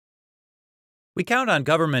We count on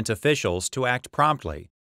government officials to act promptly,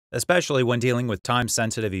 especially when dealing with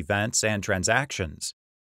time-sensitive events and transactions.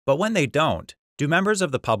 But when they don't, do members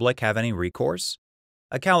of the public have any recourse?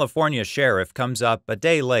 A California sheriff comes up a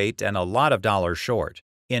day late and a lot of dollars short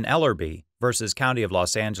in Ellerbee versus County of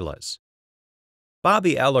Los Angeles.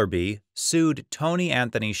 Bobby Ellerbee sued Todd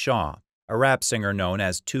Anthony Shaw, a rap singer known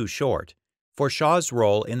as Too Short, for Shaw's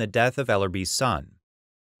role in the death of Ellerbee's son.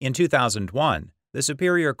 In 2001, the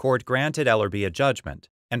Superior Court granted Ellerbee a judgment,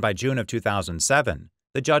 and by June of 2007,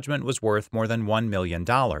 the judgment was worth more than $1 million,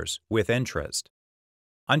 with interest.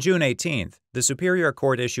 On June 18th, the Superior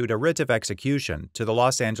Court issued a writ of execution to the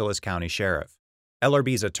Los Angeles County Sheriff.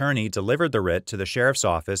 Ellerbee's attorney delivered the writ to the sheriff's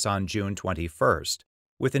office on June 21st,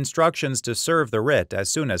 with instructions to serve the writ as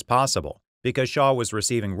soon as possible because Shaw was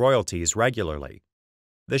receiving royalties regularly.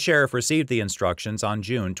 The sheriff received the instructions on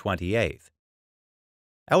June 28th.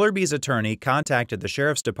 Ellerbee's attorney contacted the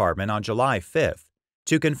sheriff's department on July 5th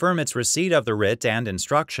to confirm its receipt of the writ and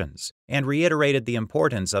instructions, and reiterated the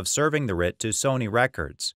importance of serving the writ to Sony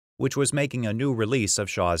Records, which was making a new release of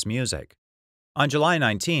Shaw's music. On July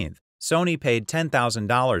 19th, Sony paid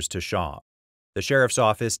 $10,000 to Shaw. The sheriff's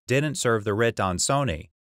office didn't serve the writ on Sony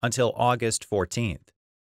until August 14th.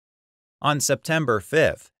 On September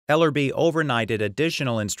 5th, Ellerbee overnighted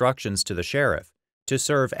additional instructions to the sheriff to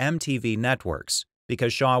serve MTV Networks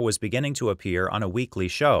because Shaw was beginning to appear on a weekly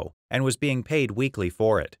show and was being paid weekly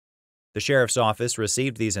for it. The sheriff's office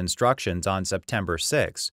received these instructions on September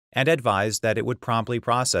 6 and advised that it would promptly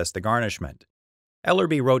process the garnishment.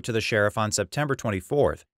 Ellerbee wrote to the sheriff on September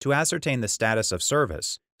 24th to ascertain the status of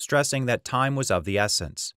service, stressing that time was of the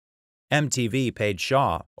essence. MTV paid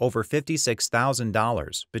Shaw over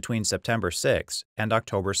 $56,000 between September 6 and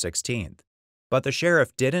October 16th, but the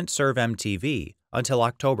sheriff didn't serve MTV until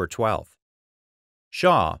October 12th.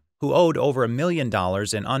 Shaw, who owed over $1 million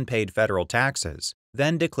in unpaid federal taxes,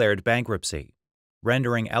 then declared bankruptcy,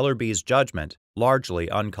 rendering Ellerbee's judgment largely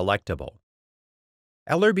uncollectible.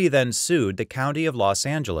 Ellerbee then sued the County of Los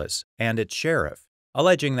Angeles and its sheriff,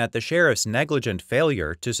 alleging that the sheriff's negligent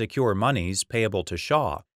failure to secure monies payable to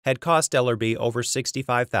Shaw had cost Ellerbee over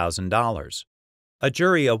 $65,000. A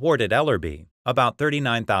jury awarded Ellerbee about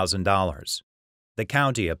 $39,000. The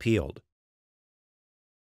county appealed.